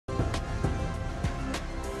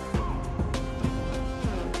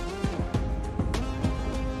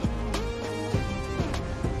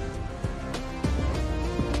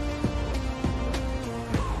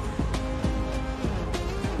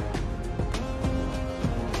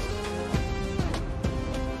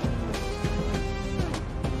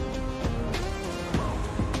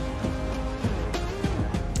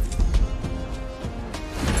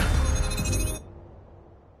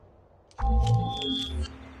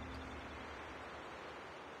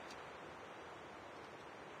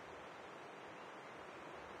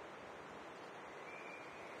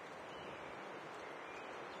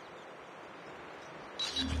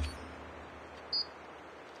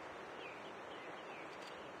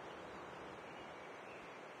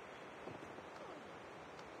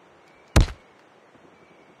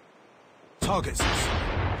Targets in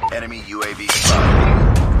sight. Enemy UAV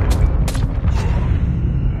spotted.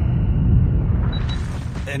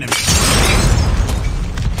 Enemy.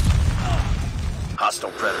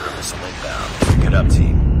 Hostile Predator missile inbound. Get up,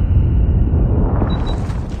 team.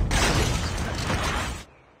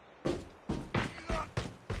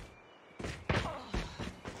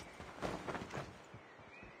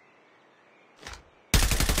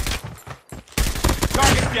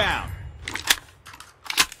 Target down.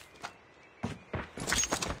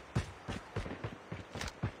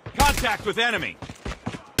 Contact with enemy.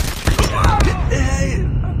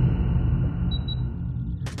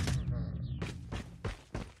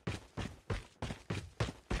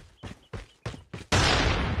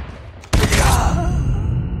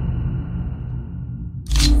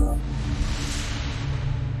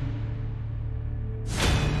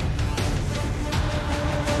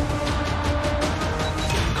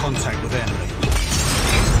 Contact with enemy.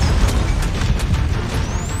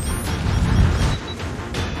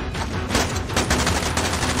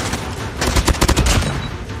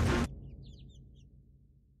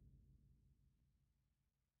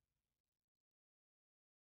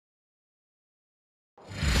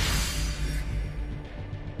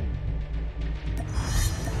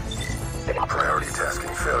 Priority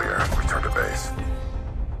tasking failure. Return to base.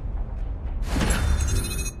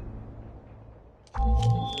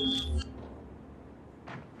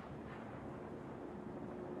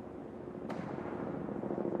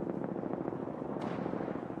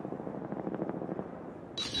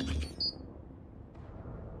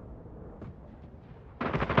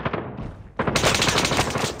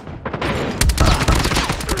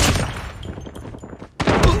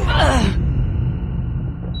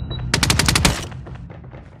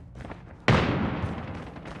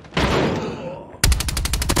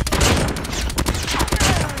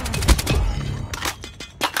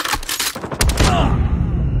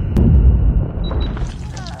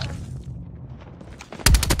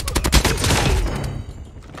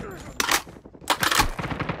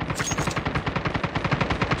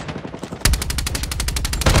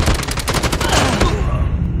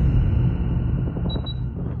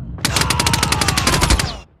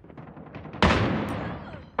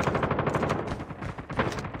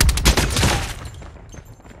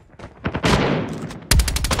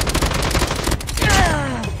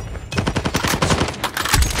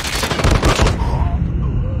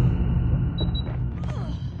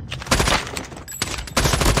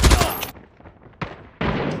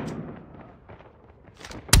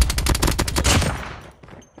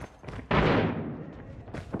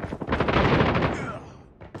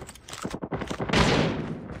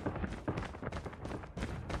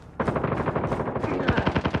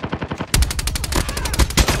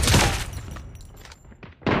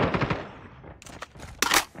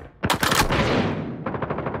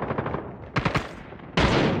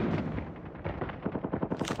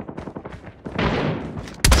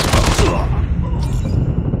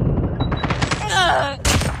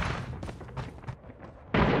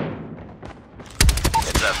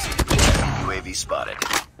 UAV spotted.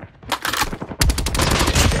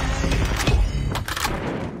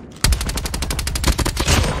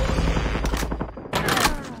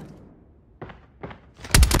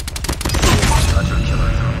 Hunter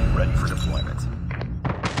killer drone ready for deployment.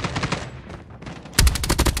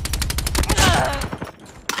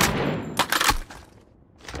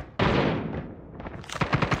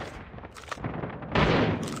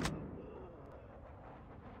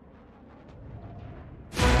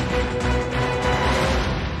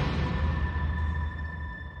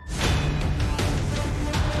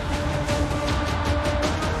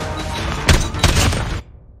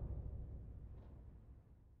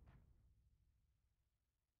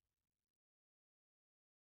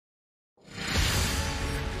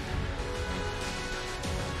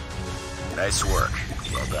 Nice work.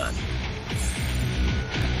 Well done.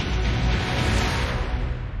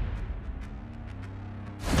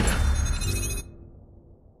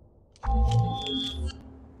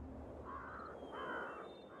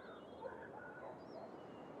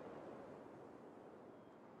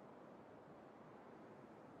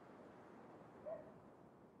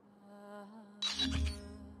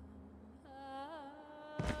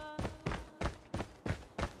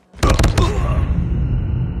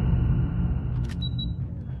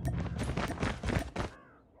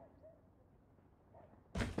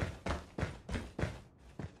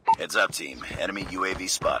 Heads up, team. Enemy UAV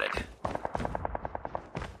spotted.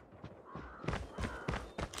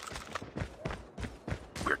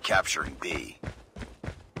 We're capturing B.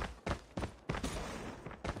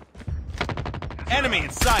 Enemy in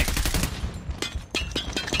sight.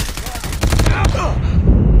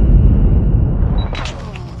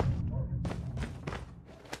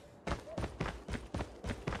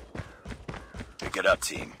 Pick it up,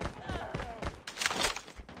 team.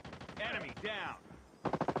 Enemy down.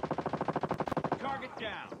 Target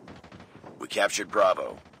down. We captured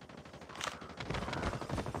Bravo.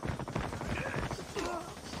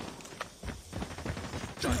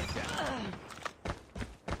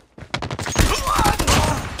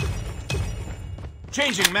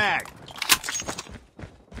 Changing mag.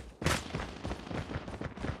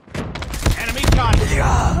 Enemy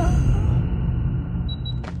contact.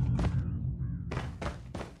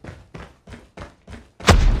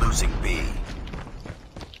 Losing B.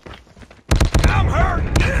 I'm hurt.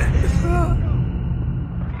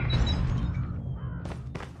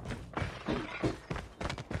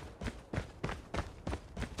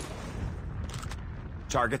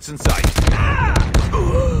 Targets in sight.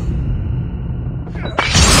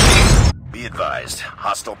 Be advised,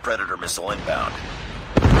 hostile Predator missile inbound.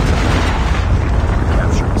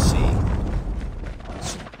 Capturing C.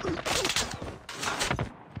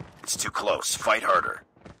 It's too close. Fight harder.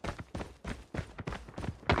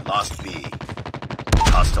 Lost B.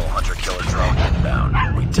 Hostile hunter-killer drone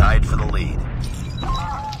inbound. We tied for the lead.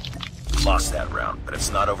 We lost that round, but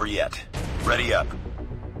it's not over yet. Ready up.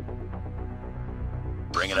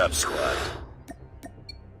 Bring it up, squad.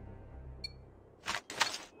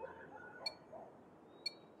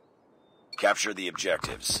 Capture the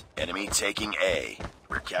objectives. Enemy taking A.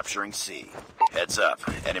 We're capturing C. Heads up.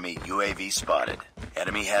 Enemy UAV spotted.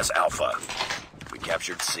 Enemy has Alpha. We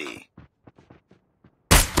captured C.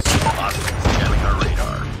 Hostiles scanning our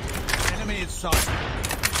radar. Enemy in sight.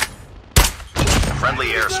 Friendly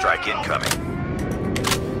airstrike incoming.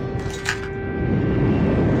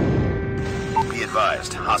 Be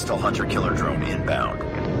advised, hostile hunter-killer drone inbound.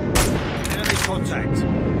 Enemy contact.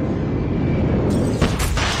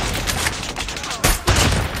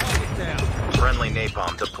 Target down. Friendly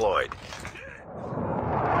napalm deployed.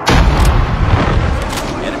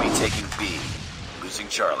 Enemy taking B. Losing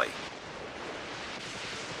Charlie.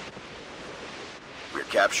 We're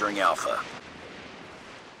capturing Alpha.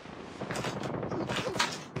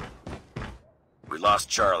 We lost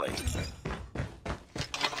Charlie.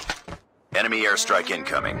 Enemy airstrike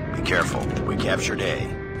incoming. Be careful. We captured A.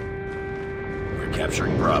 We're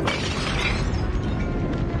capturing Bravo.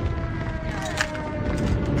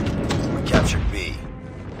 We captured B.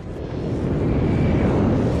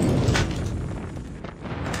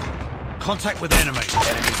 Contact with enemy.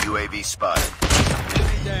 Enemy UAV spotted.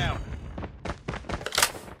 Enemy down.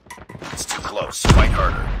 It's too close. Fight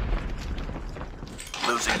harder.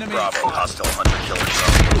 Losing Enemy Bravo. spotted. Hostile hunter-killer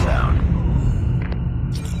drone down.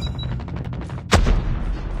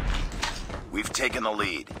 We've taken the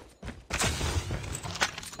lead.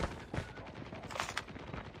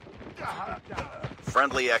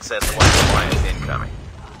 Friendly XS-1 Goliath incoming.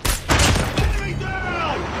 Enemy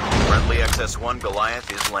down. Friendly XS-1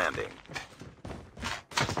 Goliath is landing.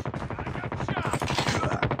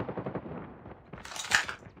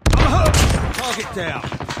 Target down.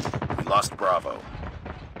 We lost Bravo.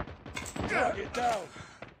 Target down.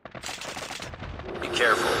 Be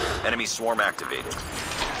careful. Enemy swarm activated.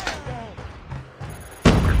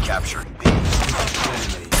 We're capturing B.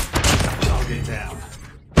 Enemy. Target down.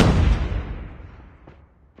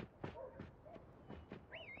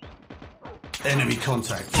 Enemy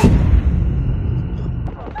contact.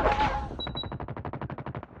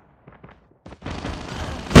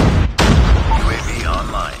 UAV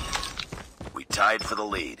online. We tied for the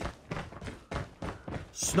lead.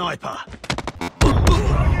 Sniper.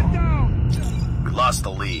 We lost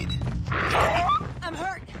the lead. I'm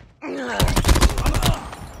hurt.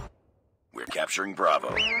 We're capturing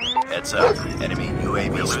Bravo. Heads up. Enemy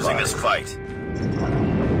UAV We're losing this fight.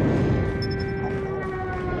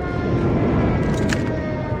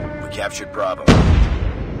 We captured Bravo.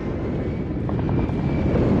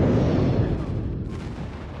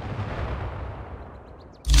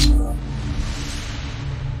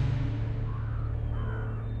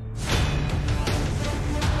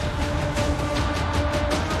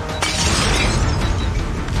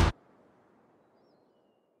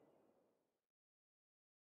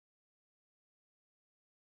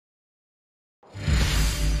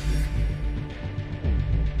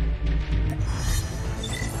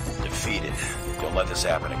 Defeated. Don't let this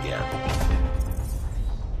happen again.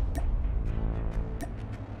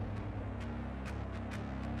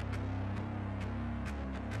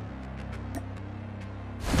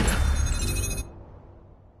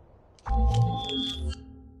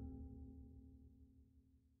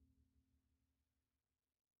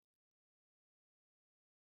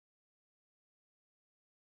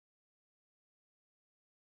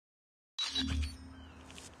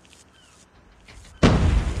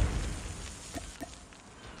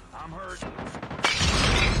 I'm hurt.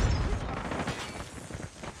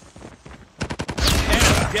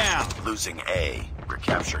 Enemy down. Losing A. We're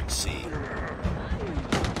capturing C.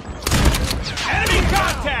 Enemy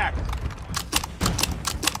contact!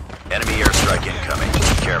 Enemy airstrike incoming.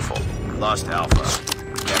 Be careful. We lost Alpha.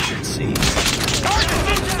 We captured C.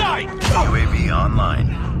 Target's in sight! UAV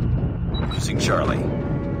online. Losing Charlie.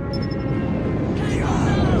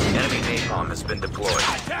 Enemy napalm has been deployed.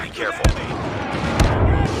 Be careful.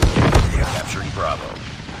 Capturing Bravo.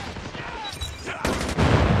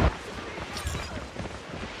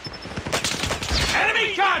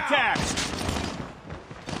 Enemy contact!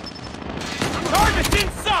 Target's in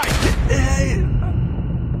sight!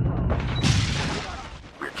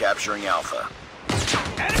 We're capturing Alpha.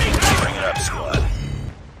 Enemy Bring it up, squad.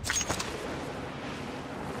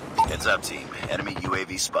 Heads up, team. Enemy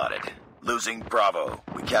UAV spotted. Losing Bravo.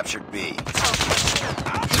 We captured B.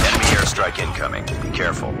 Enemy airstrike incoming. Be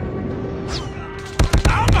careful.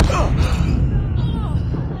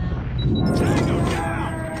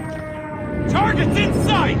 Target's in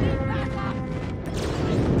sight!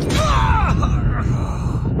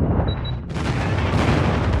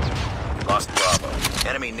 Lost Bravo.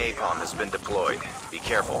 Enemy napalm has been deployed. Be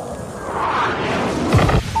careful.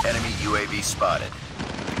 Enemy UAV spotted.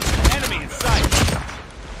 Enemy in sight!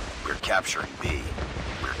 We're capturing B.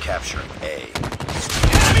 We're capturing A.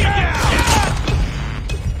 Enemy down!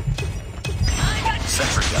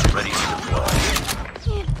 Sentry gun ready to deploy.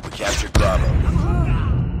 We captured Bravo.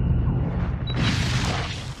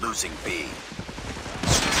 Losing B.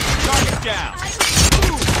 Target down!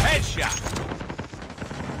 Headshot!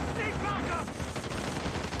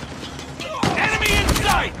 Enemy in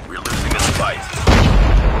sight! We're losing this fight.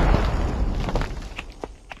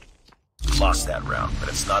 We lost that round, but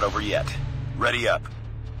it's not over yet. Ready up.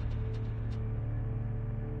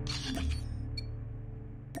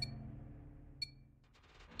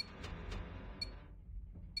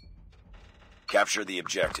 Capture the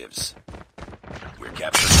objectives. We're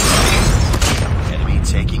capturing Bravo. Enemy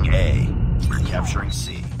taking A. We're capturing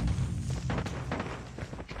C.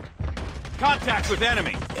 Contact with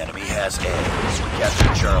enemy! Enemy has A. We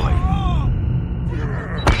captured Charlie.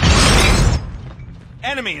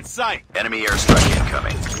 Enemy in sight! Enemy airstrike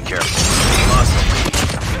incoming. Be careful. Lost the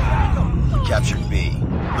lead. Captured B.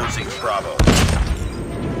 Losing Bravo.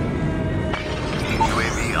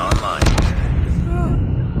 UAV online.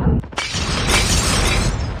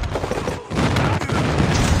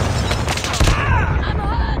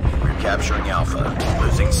 We're capturing Alpha.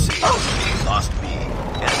 Losing C. Lost B.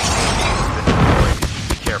 Enemy has been deployed.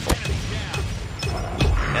 Be careful.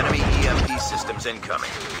 Enemy EMP systems incoming.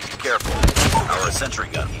 Be careful. Our sentry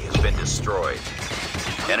gun has been destroyed.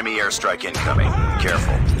 Enemy airstrike incoming. Be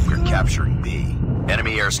careful. We're capturing B.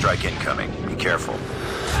 Enemy airstrike incoming. Be careful.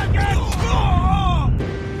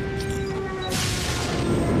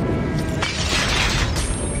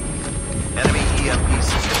 Enemy EMP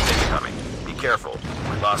systems incoming. Be careful.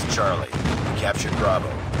 We lost Charlie. We captured Bravo.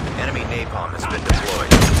 Enemy napalm has been deployed.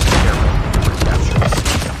 Be careful. We captured C.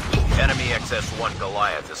 Enemy XS-1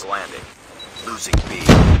 Goliath is landing. Losing B.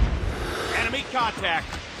 Enemy contact!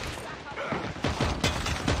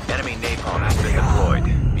 Enemy napalm has been deployed.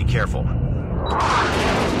 Be careful. We're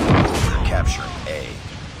capturing A.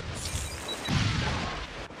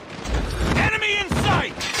 Enemy in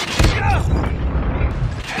sight!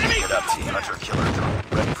 Enemy! Get up, team. Hunter killer drone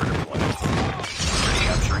ready for deployment. We're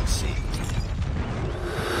capturing C.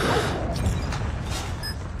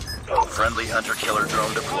 Friendly hunter killer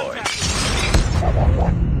drone deployed.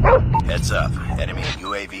 Heads up. Enemy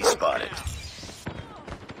UAV spotted.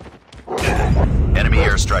 Enemy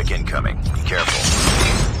airstrike incoming. Be careful.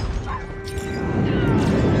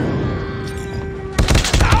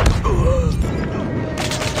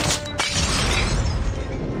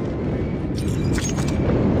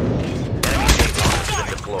 Enemy napalm has been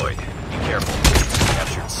deployed. Be careful.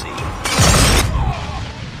 Captured C.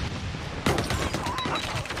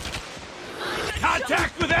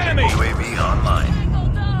 Contact with enemy! UAV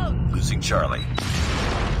online. Losing Charlie.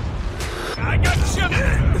 I got shot!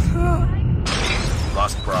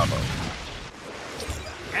 Lost Bravo.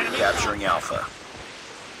 Enemy Capturing Alpha.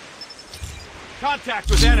 contact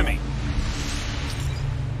with enemy!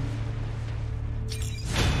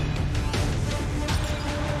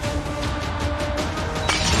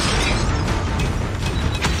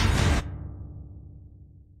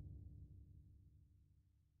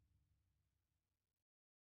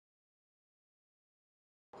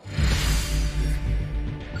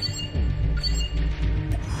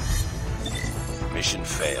 Mission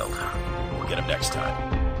failed. We'll get him next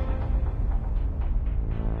time.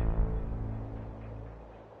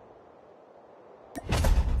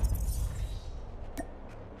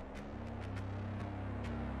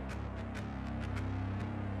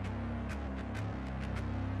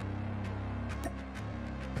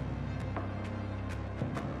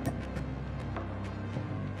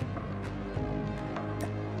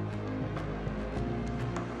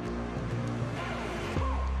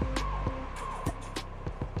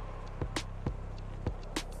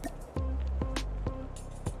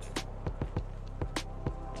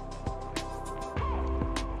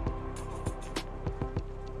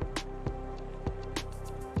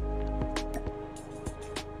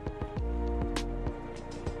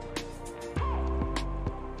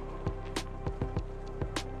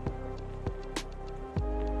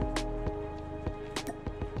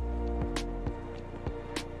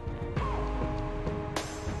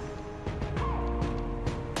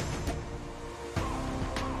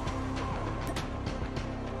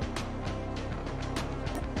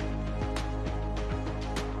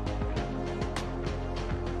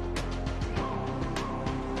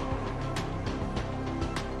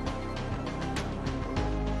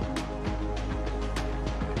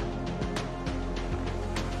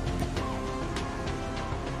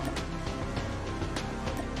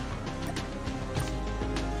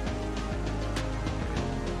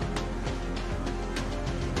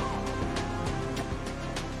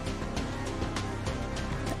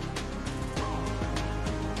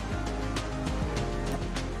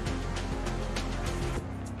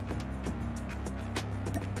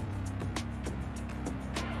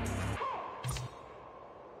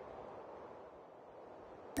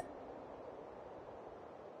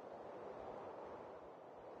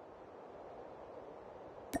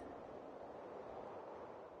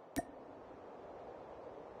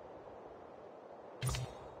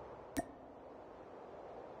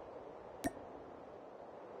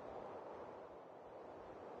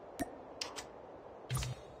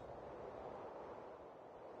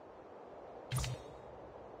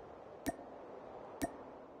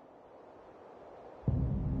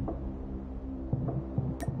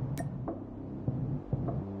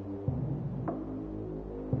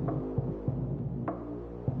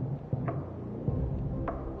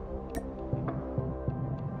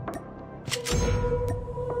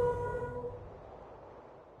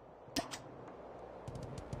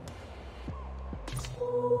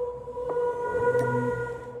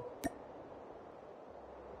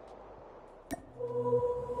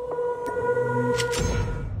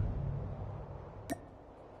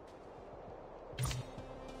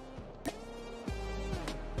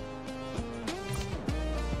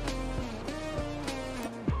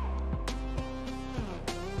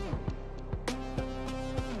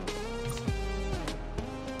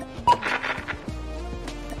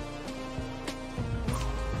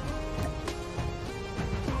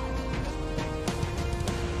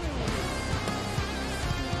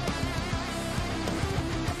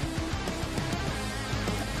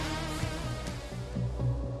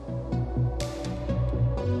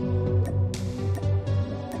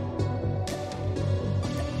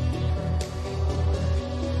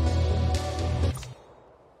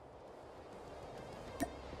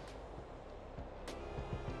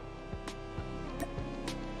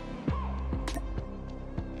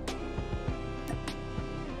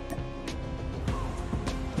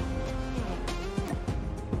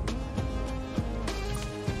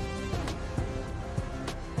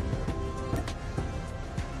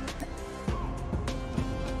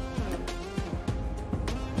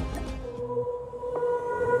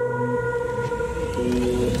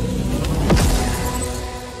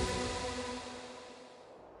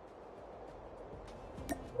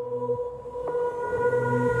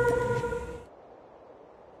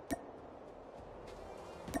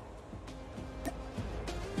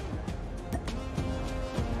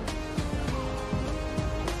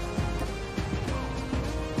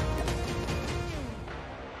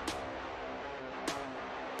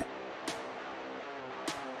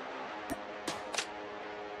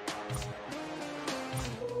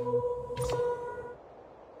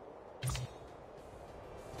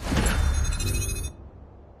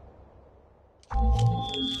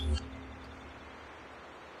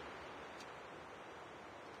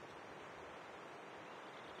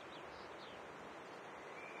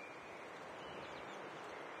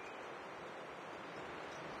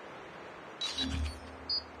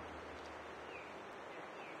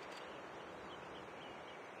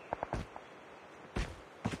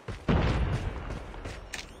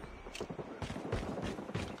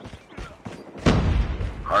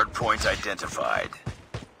 Hardpoint identified.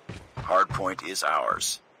 Hardpoint is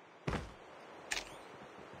ours.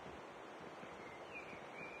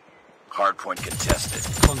 Hardpoint contested.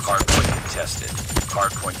 Hardpoint contested.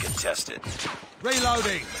 Hardpoint contested.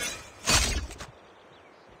 Reloading.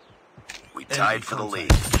 We tied for the lead.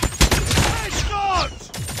 Headshot!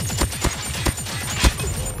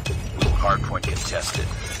 Hardpoint contested.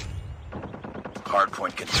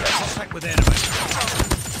 Hardpoint contested. Contact with enemy.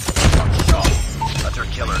 Shot. Hunter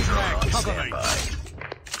killer drone on Cover me. standby.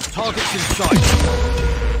 Targets in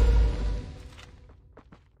sight.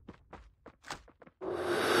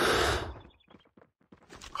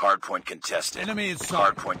 Hardpoint contested. Enemy in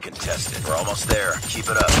sight. Hardpoint contested. We're almost there. Keep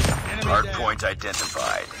it up. Enemy Hardpoint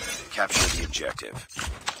identified. Capture the objective.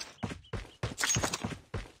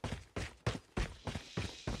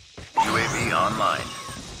 UAV online.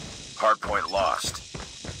 Hardpoint lost.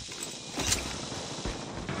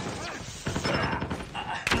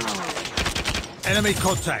 Enemy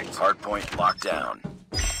contact. Hardpoint locked down.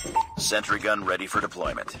 Sentry gun ready for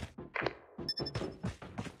deployment.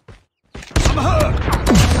 I'm hurt.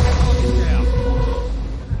 Down.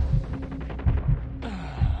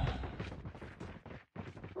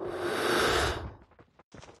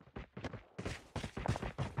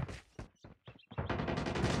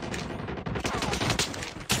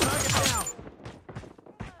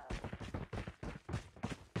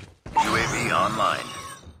 UAV online.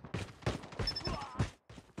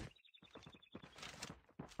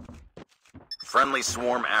 Friendly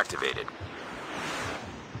swarm activated.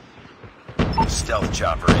 Stealth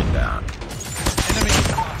chopper inbound.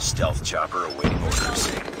 Enemy. Stealth chopper awaiting orders.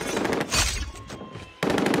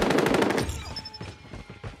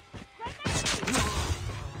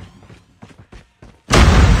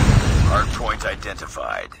 Hardpoint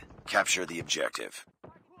identified. Capture the objective.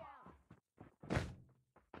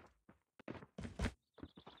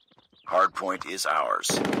 Hardpoint is ours.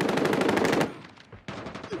 Target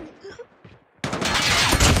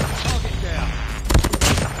down.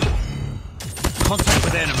 Contact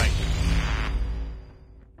with enemy.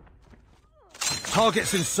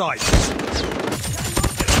 Targets in sight.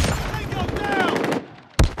 Tango down.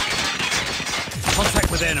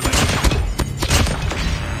 Contact with enemy.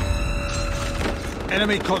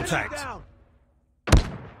 Enemy contact.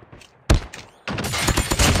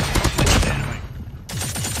 Enemy.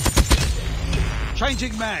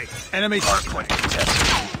 Changing mag. Enemy Hardpoint contested.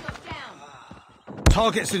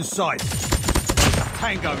 targets in sight.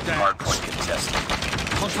 Tango down. Hardpoint contested.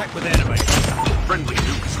 Contact with enemy. Friendly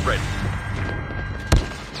nukes ready.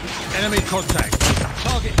 Enemy contact.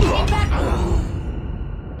 Target. Get back!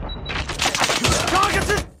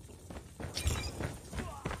 Targeted!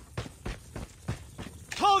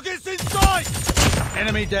 Targets in sight!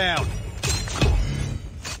 Enemy down.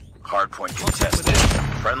 Hardpoint contested.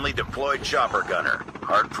 Friendly deployed chopper gunner.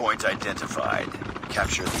 Hardpoint identified.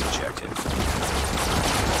 Capture the objective.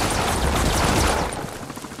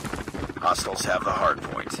 Hostiles have the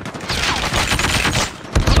hardpoint.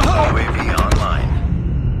 UAV online.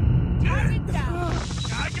 Target down!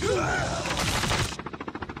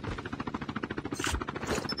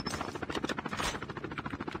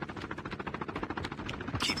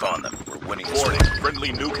 Keep on them. We're winning. Warning, friendly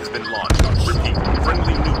nuke has been launched. Repeat,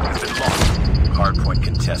 friendly nuke has been launched. Hardpoint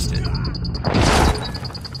contested.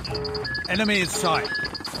 Enemy in sight.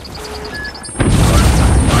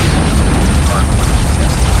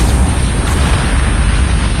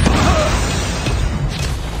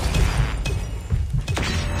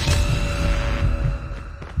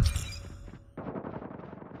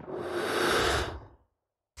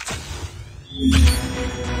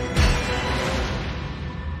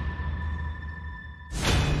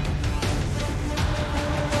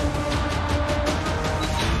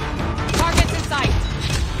 Targets in sight!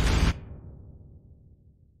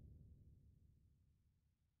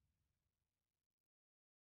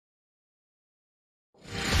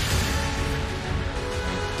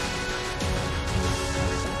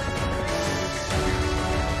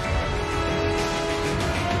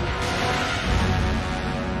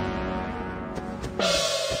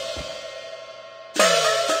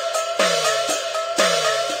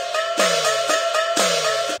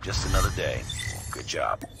 Just another day. Good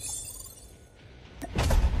job.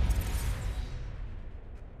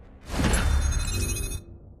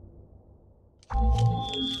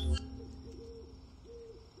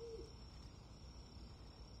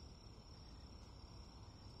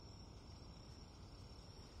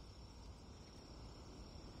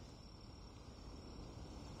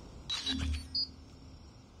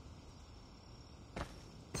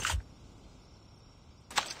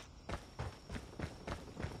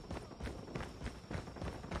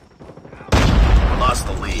 Lost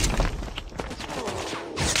the lead.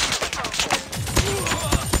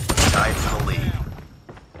 Tied for the lead.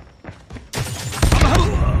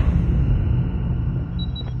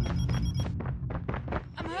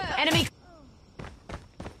 I'm hurt! Enemy!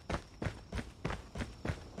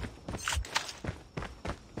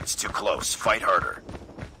 It's too close. Fight harder.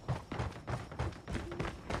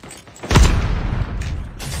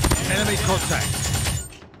 Enemy contact.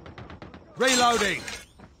 Reloading.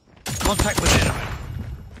 Contact with enemy.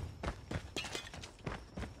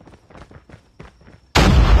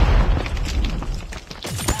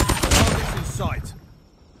 Targets in sight.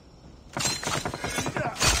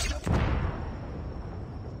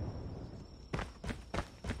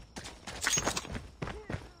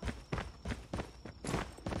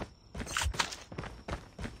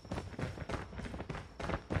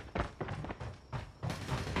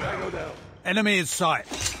 Enemy in sight.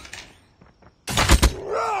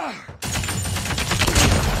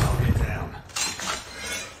 Target down.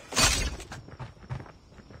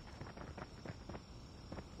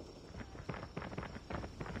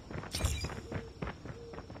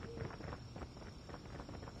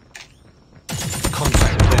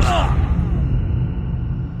 Contact with enemy.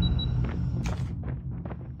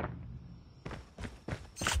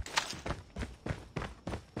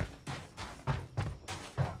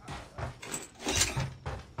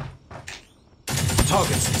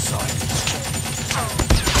 Targets in sight.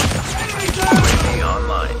 UAV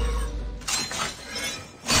online.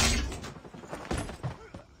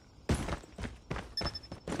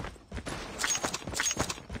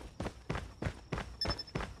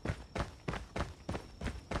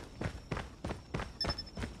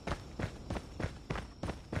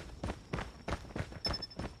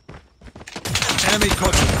 Enemy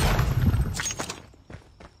contact.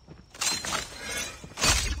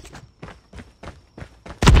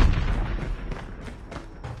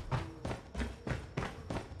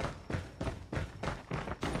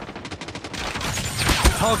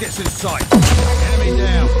 Targets in sight. Enemy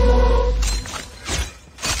down.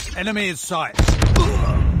 Enemy in sight.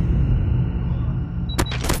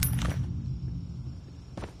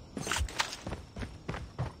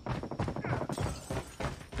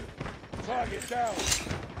 Target down.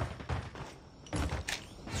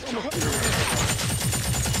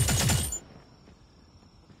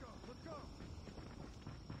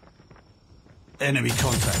 Enemy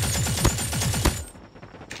contact.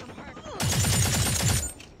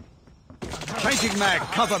 Changing mag,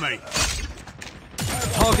 cover me.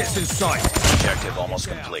 Target's in sight. Objective almost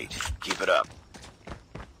complete. Keep it up.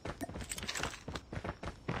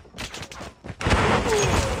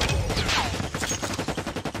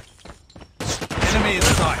 Enemy in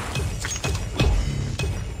sight.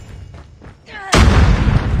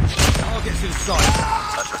 Target's in sight.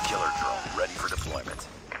 Hunter killer drone ready for deployment.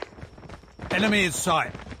 Enemy in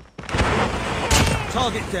sight.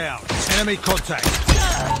 Target down. Enemy contact.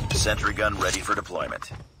 Sentry gun ready for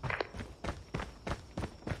deployment.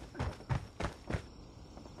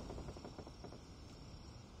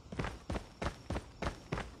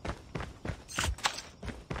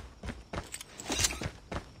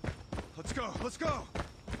 Let's go, let's go.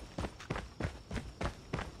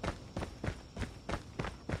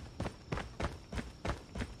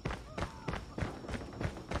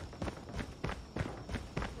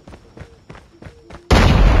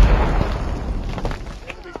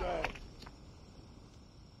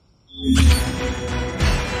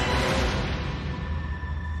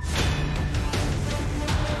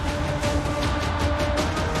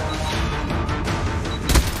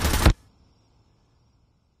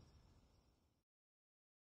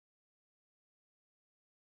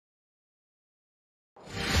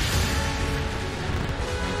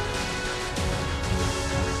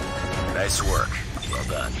 Nice work. Well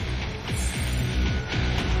done.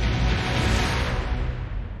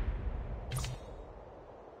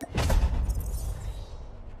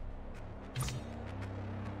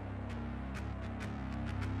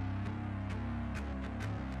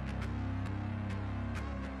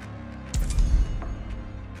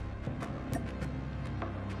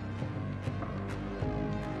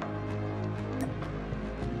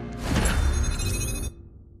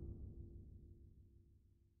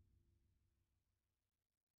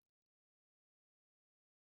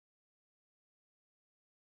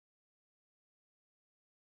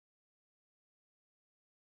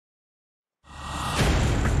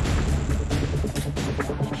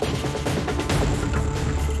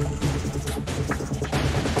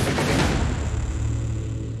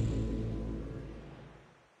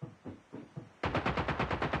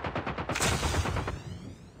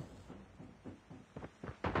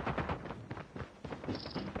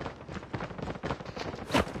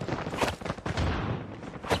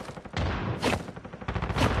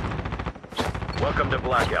 Welcome to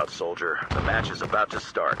Blackout, soldier. The match is about to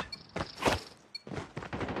start.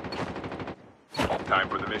 Time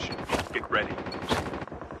for the mission. Get ready.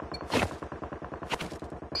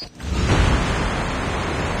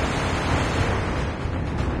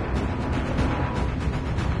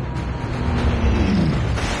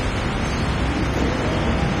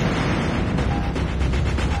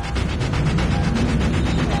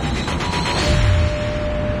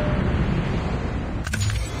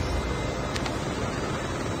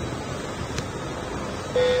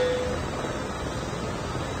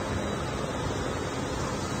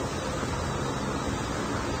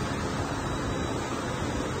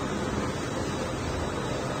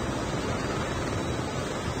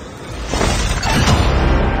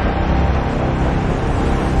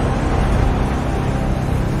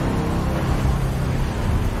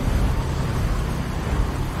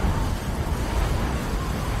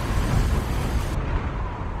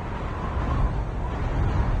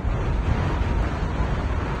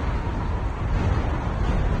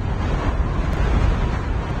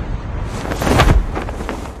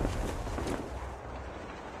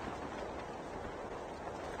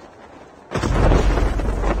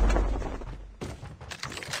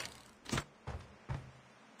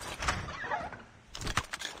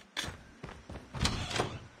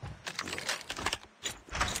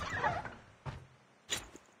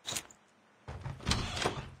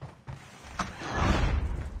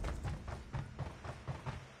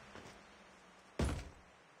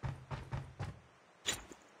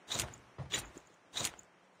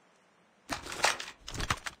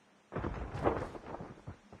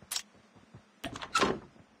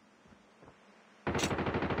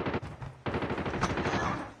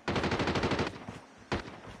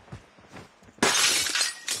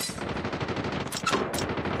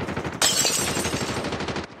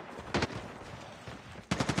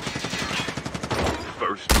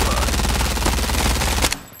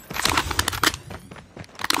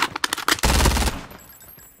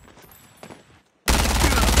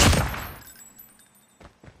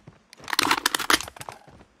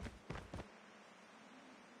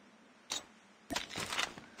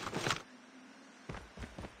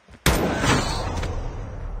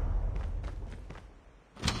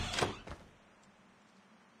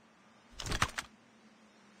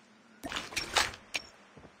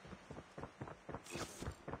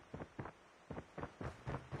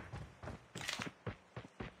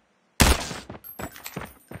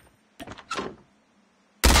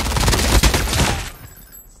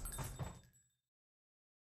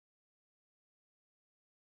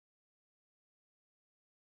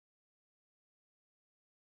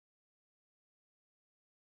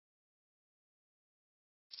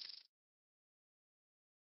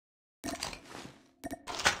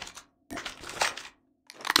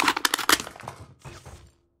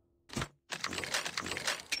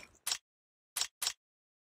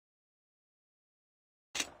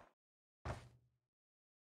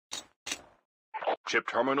 Chip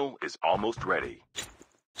terminal is almost ready.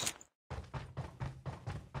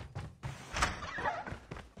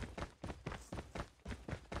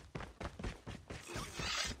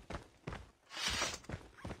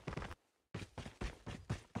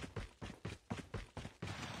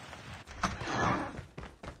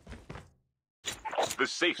 The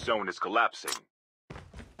safe zone is collapsing.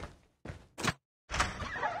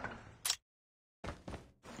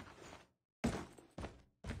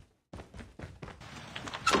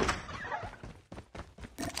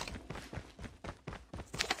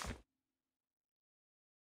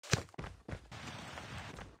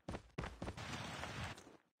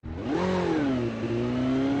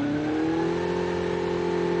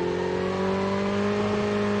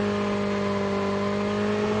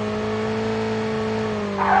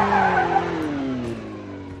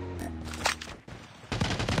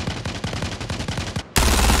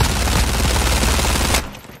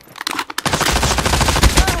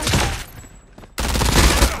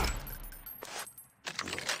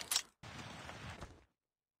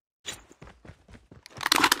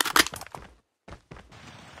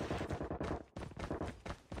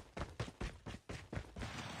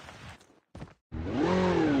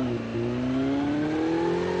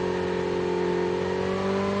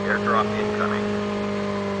 Airdrop incoming.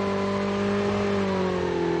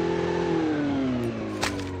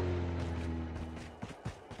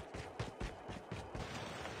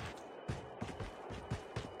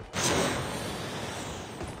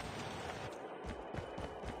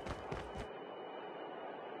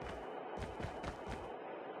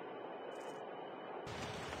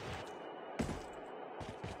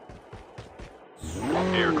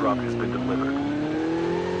 Airdrop has been delivered.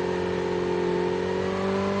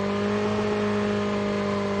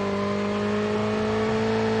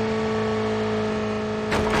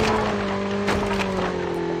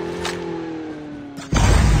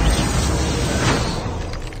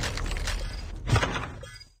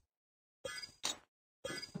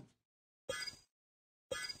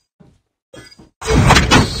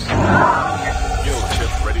 Yo,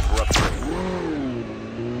 chip ready for upgrade.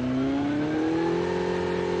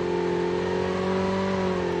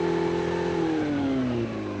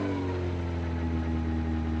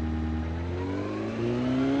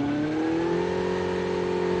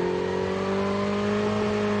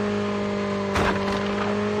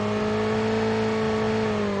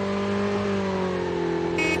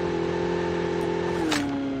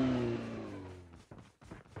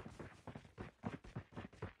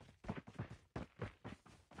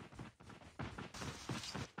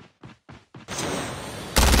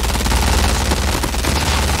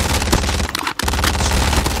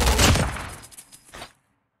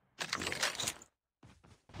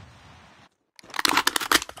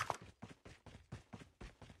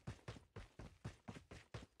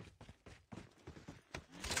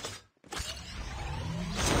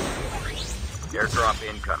 Airdrop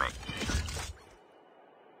incoming.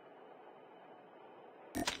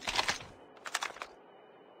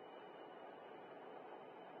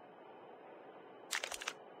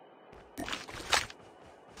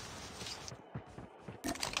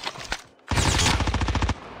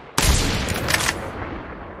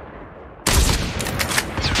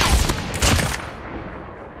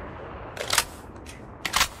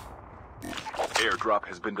 Airdrop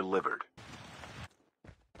has been delivered.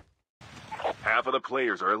 Half of the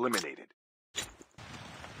players are eliminated.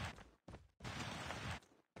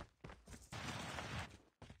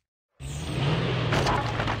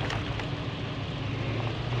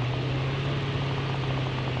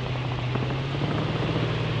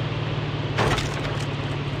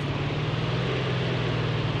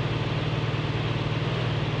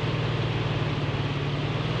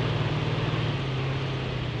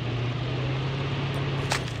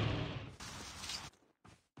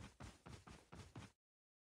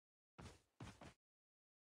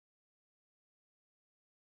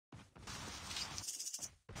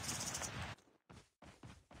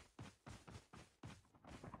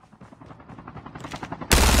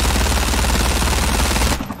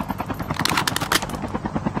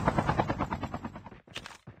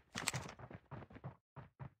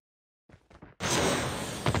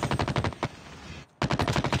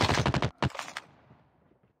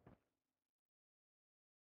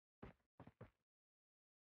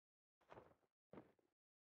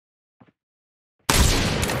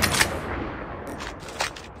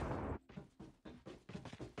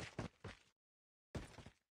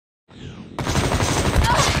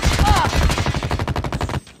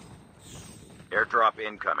 Airdrop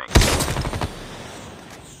incoming.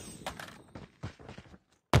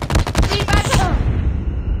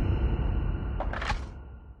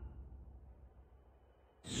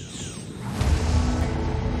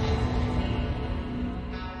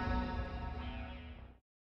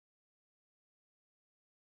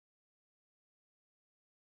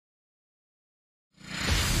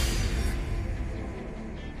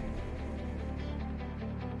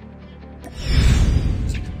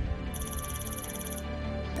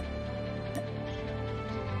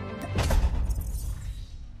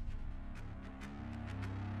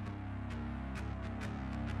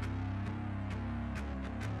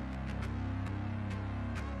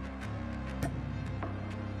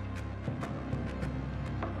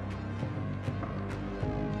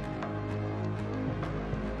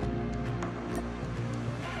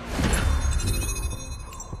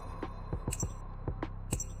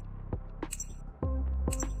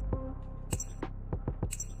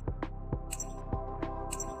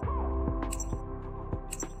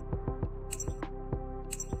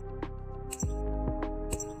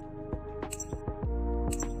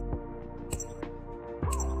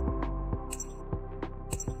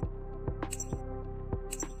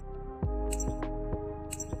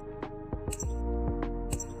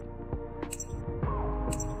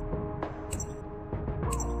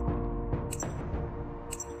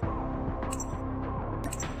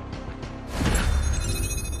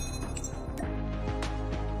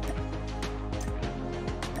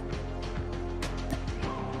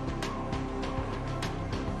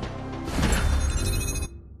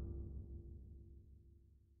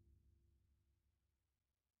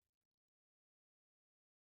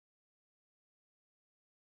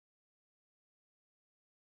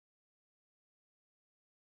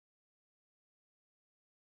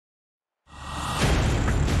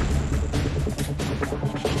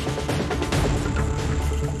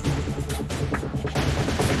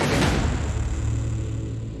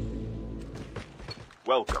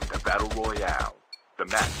 Welcome to Battle Royale. The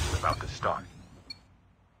match is about to start.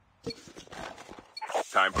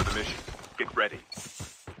 Time for the mission. Get ready.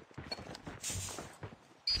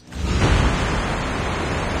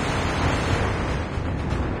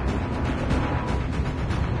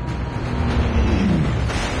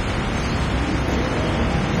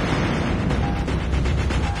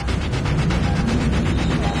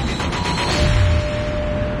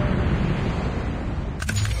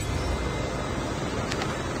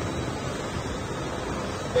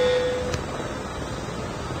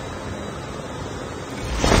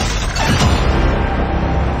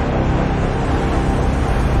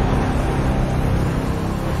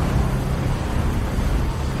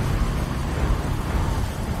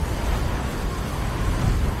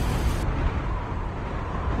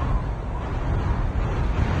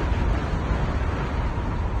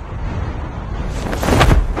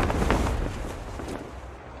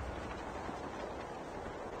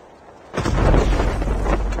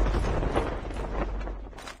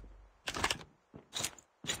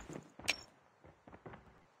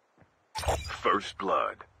 First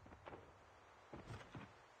blood.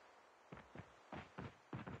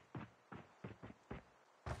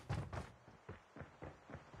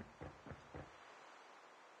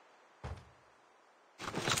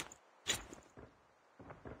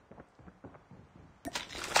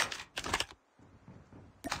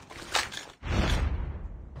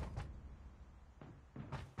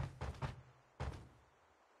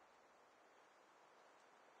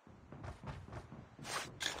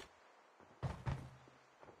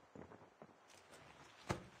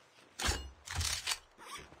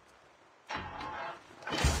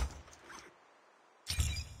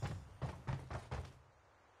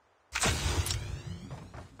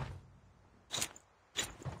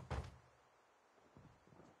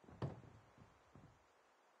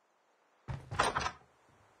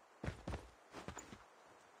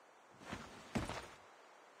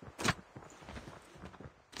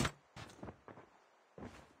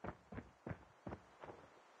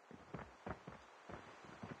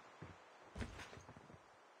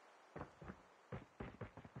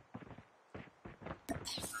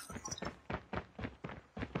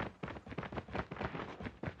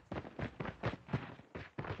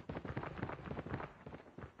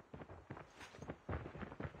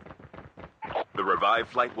 The revived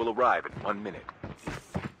flight will arrive in 1 minute.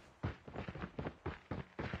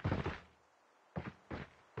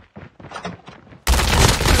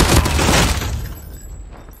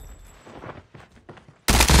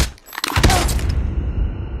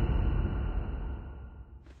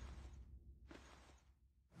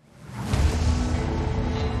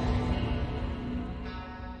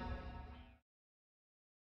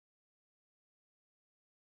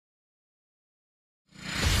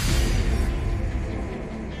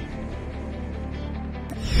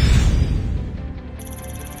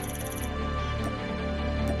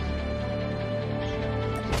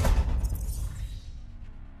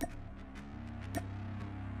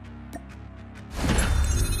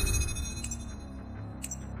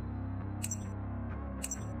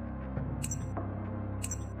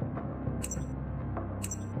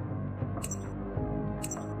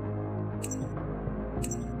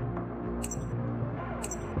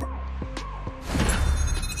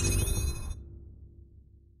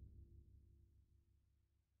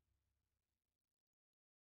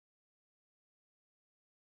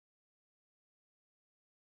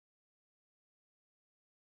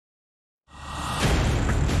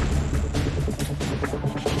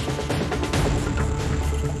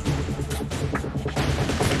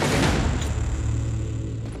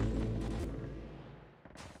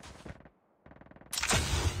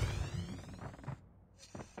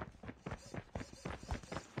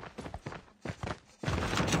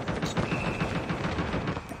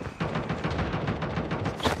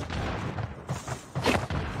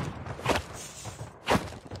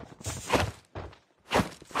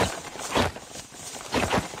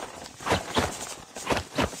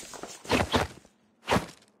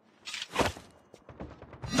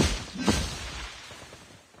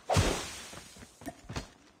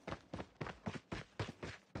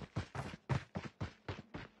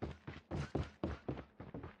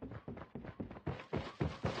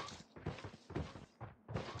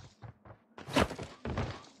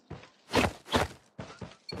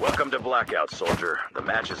 Welcome to Blackout, soldier. The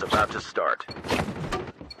match is about to start. Time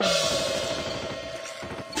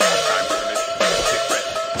for the mission. Get ready.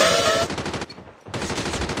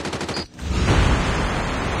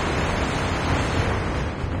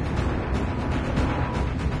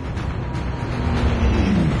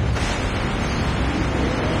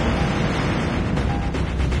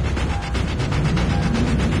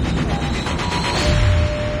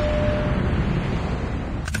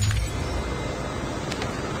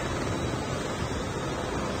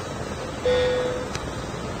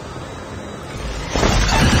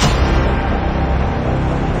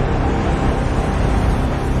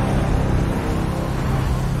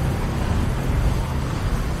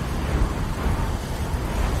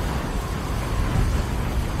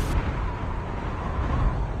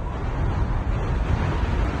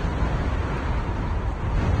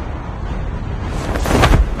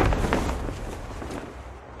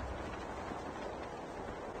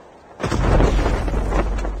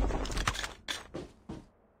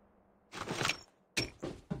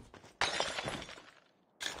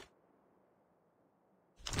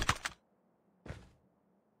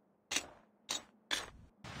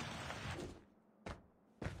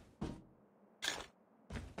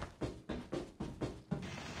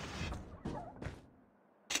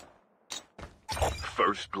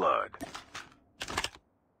 First blood.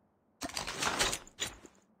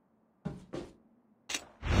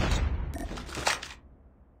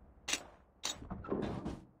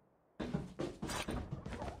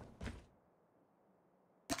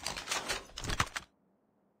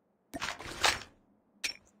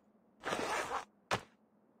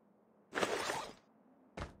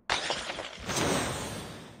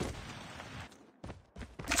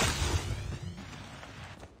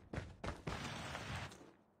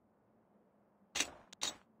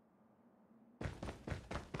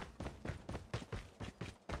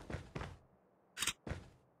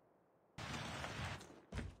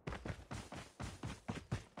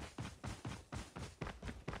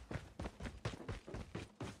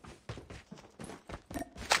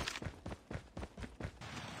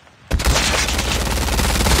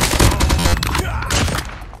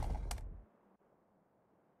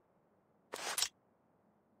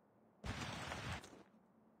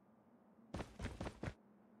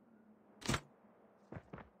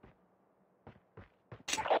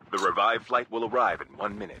 The revived flight will arrive in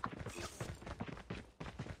 1 minute.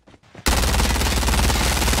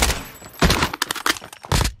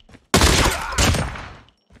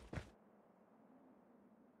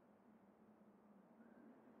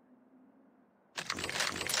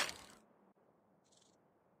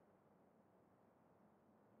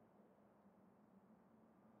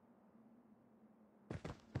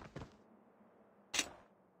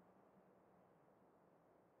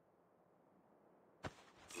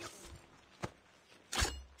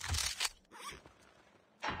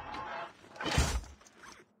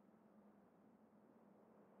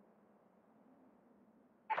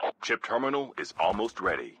 Chip terminal is almost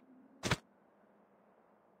ready.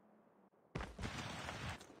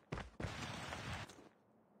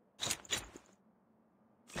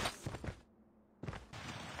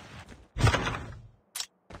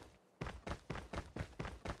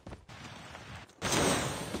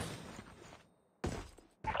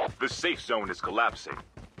 The safe zone is collapsing.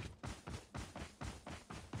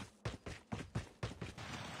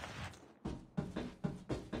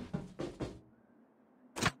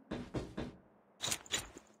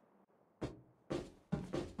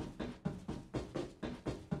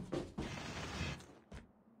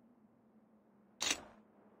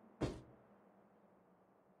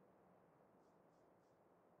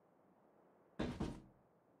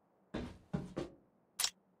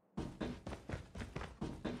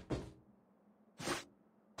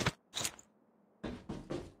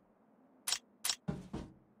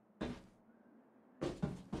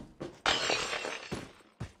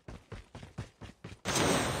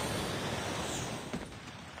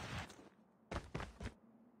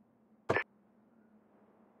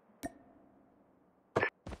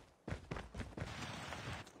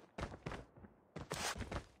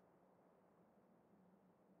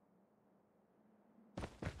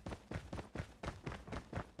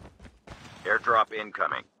 Airdrop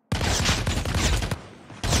incoming.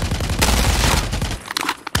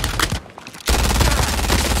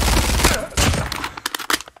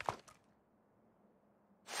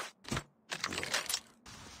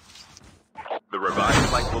 The revived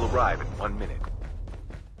flight will arrive in 1 minute.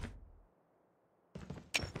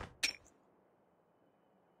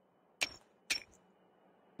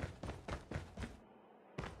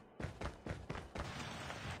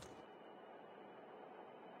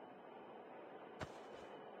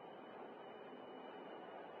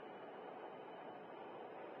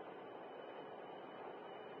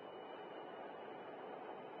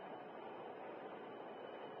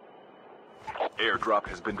 Airdrop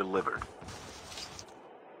has been delivered.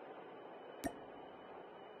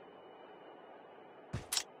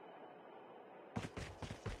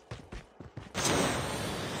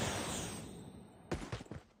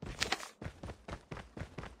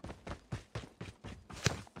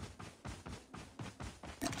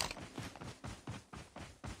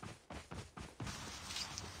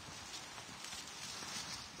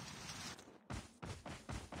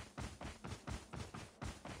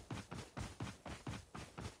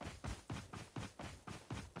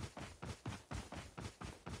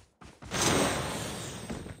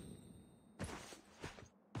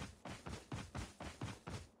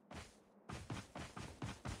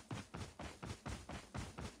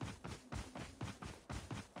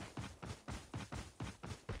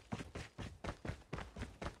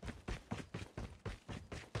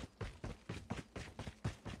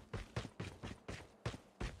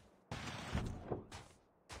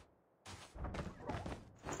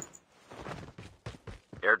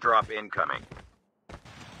 Airdrop incoming.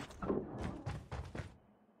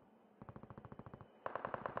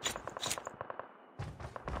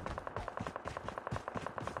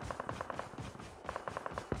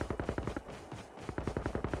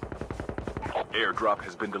 Airdrop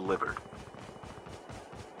has been delivered.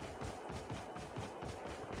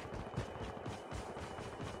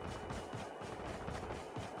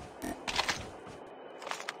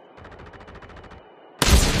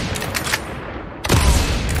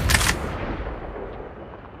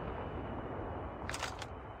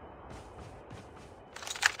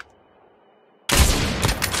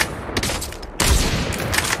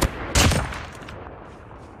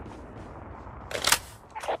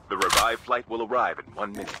 The revived flight will arrive in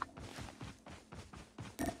 1 minute.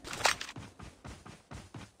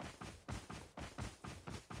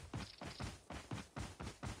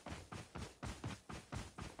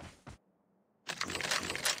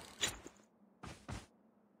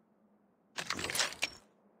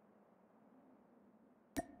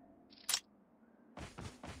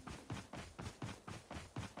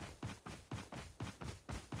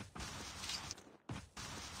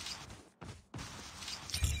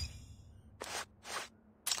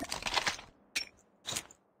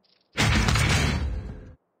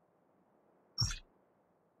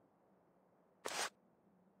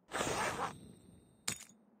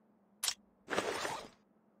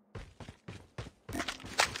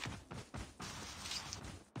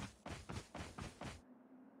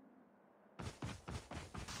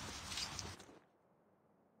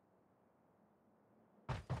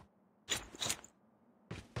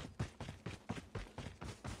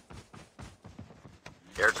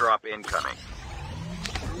 Airdrop incoming.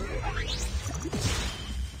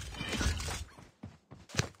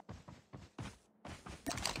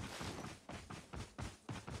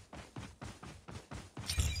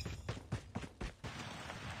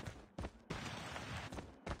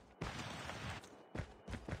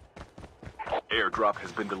 Airdrop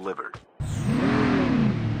has been delivered.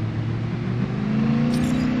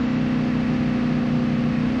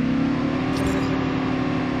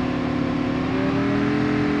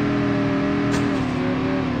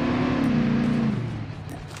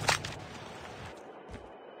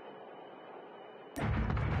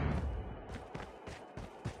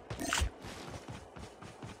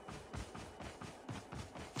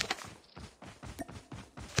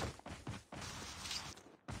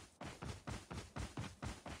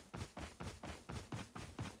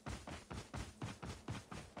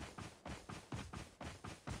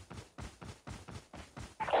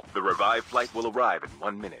 The revived flight will arrive in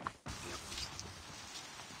 1 minute.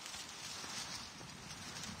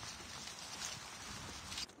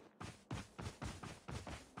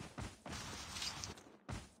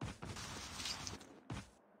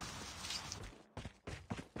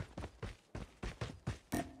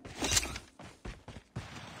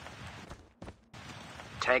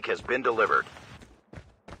 Tank has been delivered.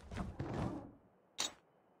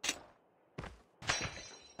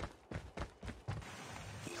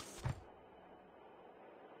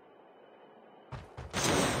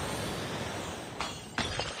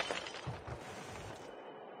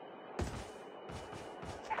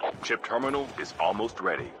 Chip terminal is almost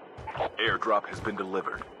ready. Airdrop has been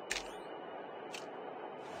delivered.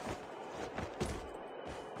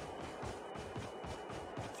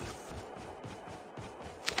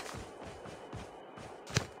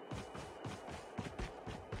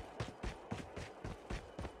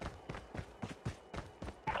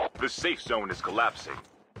 The safe zone is collapsing.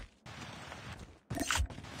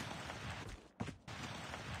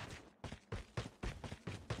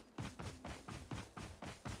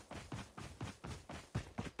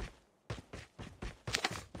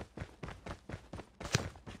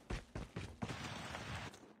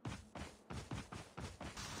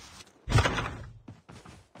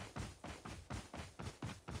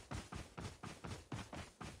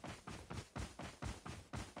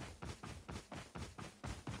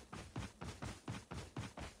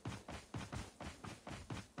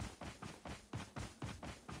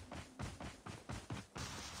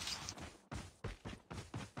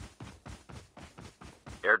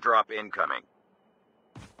 Airdrop incoming.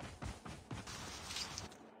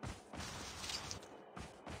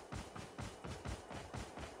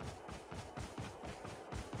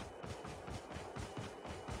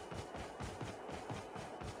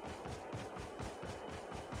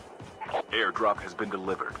 Airdrop has been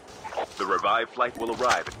delivered. The revived flight will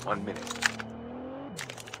arrive in 1 minute.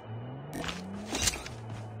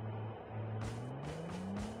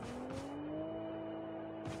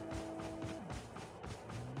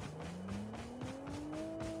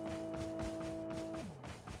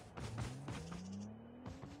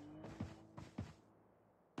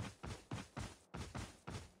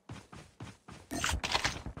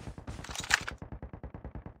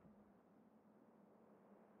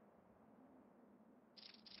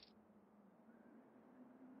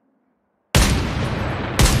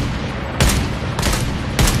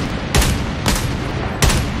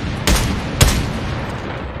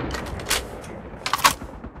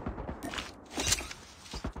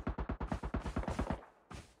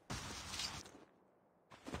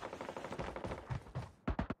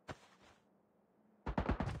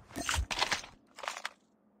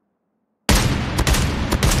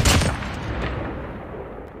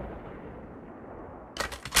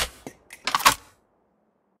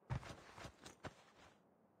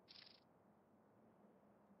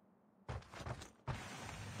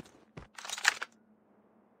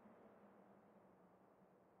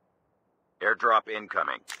 Airdrop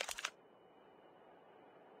incoming.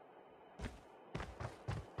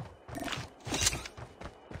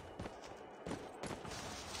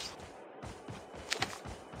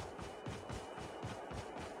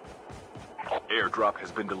 Airdrop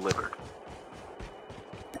has been delivered.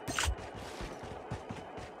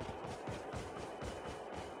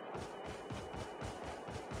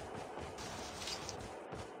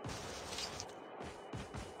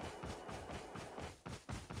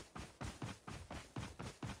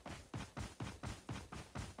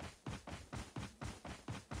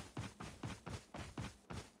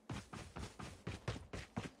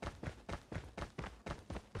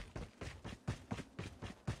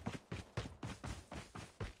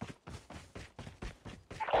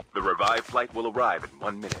 The revived flight will arrive in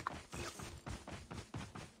 1 minute.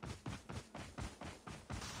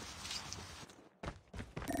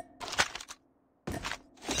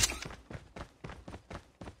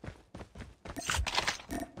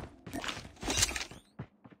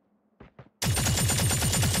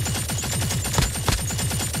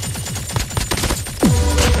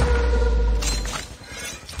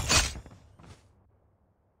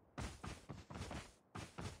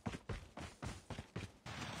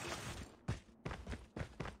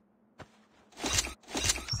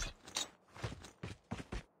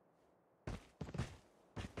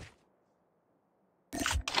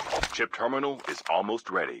 Chip terminal is almost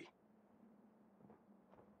ready.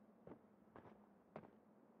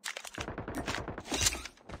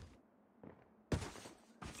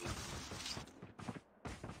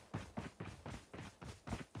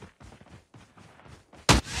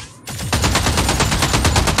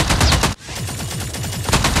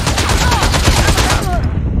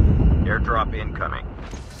 Airdrop incoming.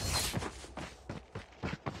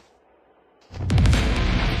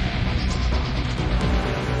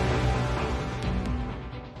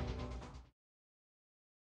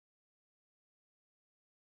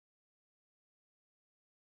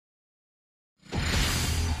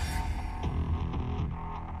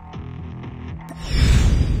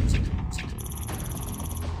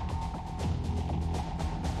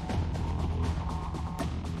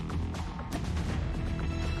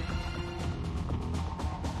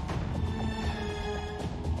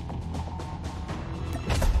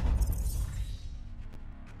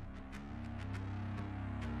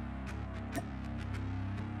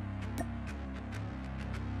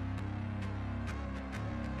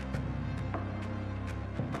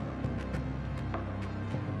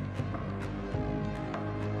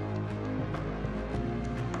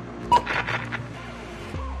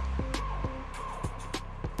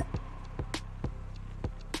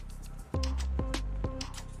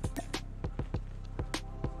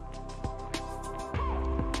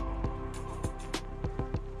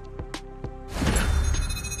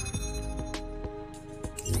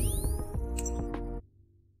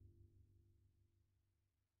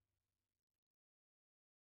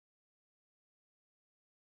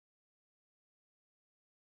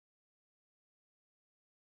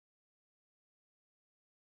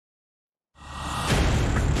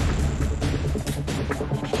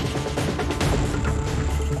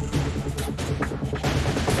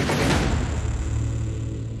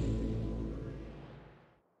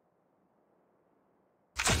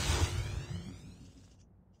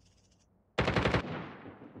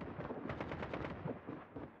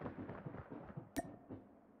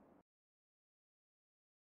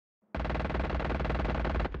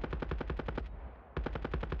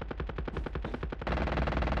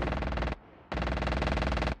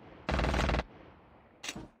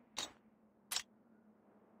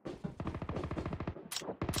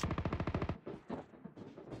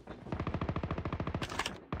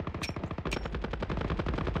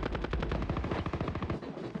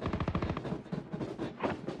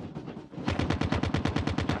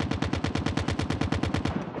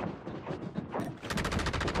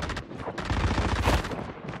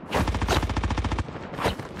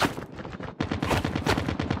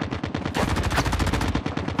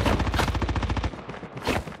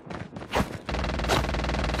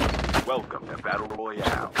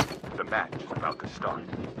 Royale. The match is about to start.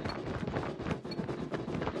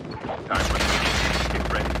 Time for get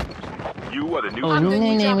ready. You are the new I'm the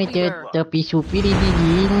new jump leader. Tapi supir di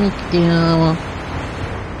sini kita.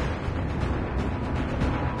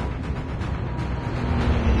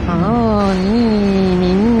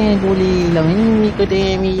 Ni boleh lang ni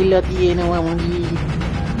kedemi latihan awak ni.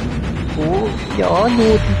 Oh,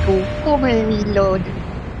 jangan tu kau main milad.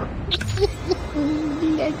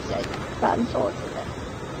 Dia tak sot.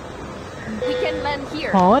 We can land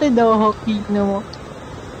here. Har dah hoki nama.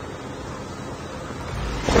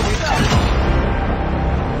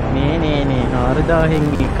 Ni, har dah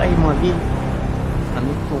hengi kai magi.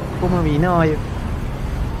 Anu tu kau mawina ayo.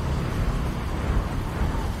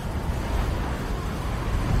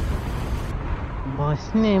 Bos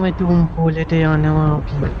ni macam boleh dia nama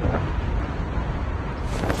api.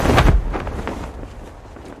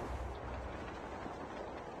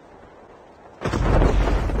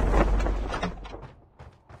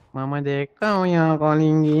 Mama देखा हूँ यहाँ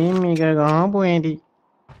calling game में कहाँ पुए थी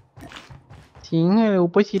सिंह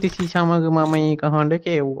ऊपर सीधे शीशा में मामा ये कहाँ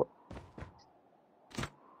डके हुआ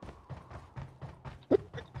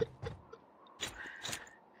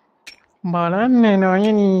बाला ने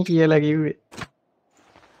नौये नहीं किया लगी हुई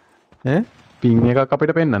පින් එකක්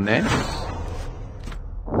අපිට පෙන්වන්නේ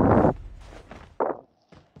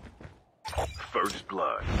First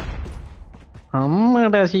blood.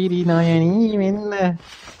 අම්මට සීරි නයනී මෙන්න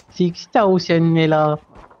 6000 වෙලා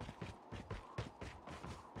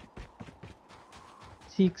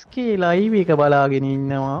 6k ලයිව් එක බලාගෙන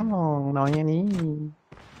ඉන්නවා නයනී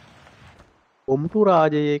බොම්ටු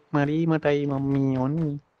රාජයෙක් මරීමටයි මම්මී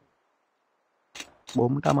ඔන්නේ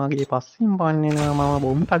බොම්ට මගේ පස්සෙන් පන්නනවා මම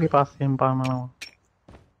බොම්ටගේ පස්සෙන් පන්නනවා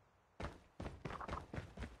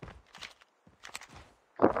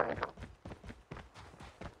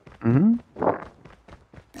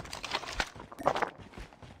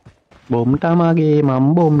බොම්ට මගේ මම්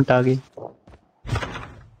බොම්ටගේ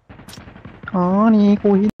ආනේ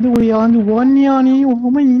කොහෙද ඔයා දුවන්නේ අනේ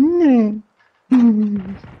ඔහොම ඉන්නේ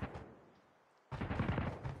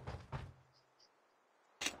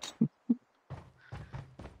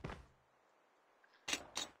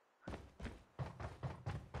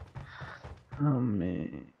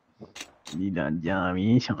Didadjami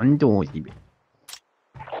santosi be.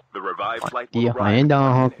 The revived flight Dia will arrive.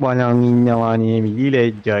 dahak balang innawa නේ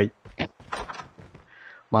මිලිලෙජ්ජයි.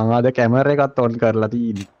 මං අද කැමරා එකත් ඔන් කරලා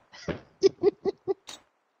තියෙන්නේ.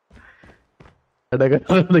 වැඩ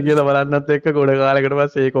කරනවද කියලා බලන්නත් එක්ක ගොඩ කාලයකට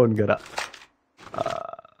පස්සේ ඒක ඔන් කරා.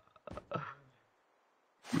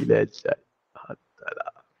 මිලිලෙජ්ජයි.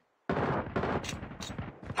 හත්තලා.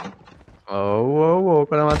 ඔව්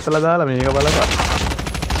ඕකම මත්තලා දාලා මේක බලපන්.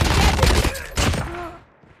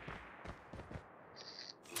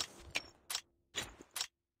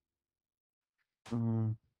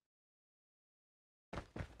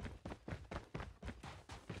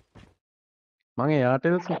 මගේ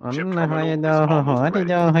යාටෙල් අන්න 6000 හරි 1000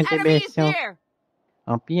 Enemy is බෙස්සෝ here.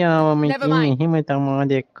 අපි ආවම ඉතින් එහෙම තමා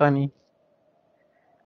දෙක්කනේ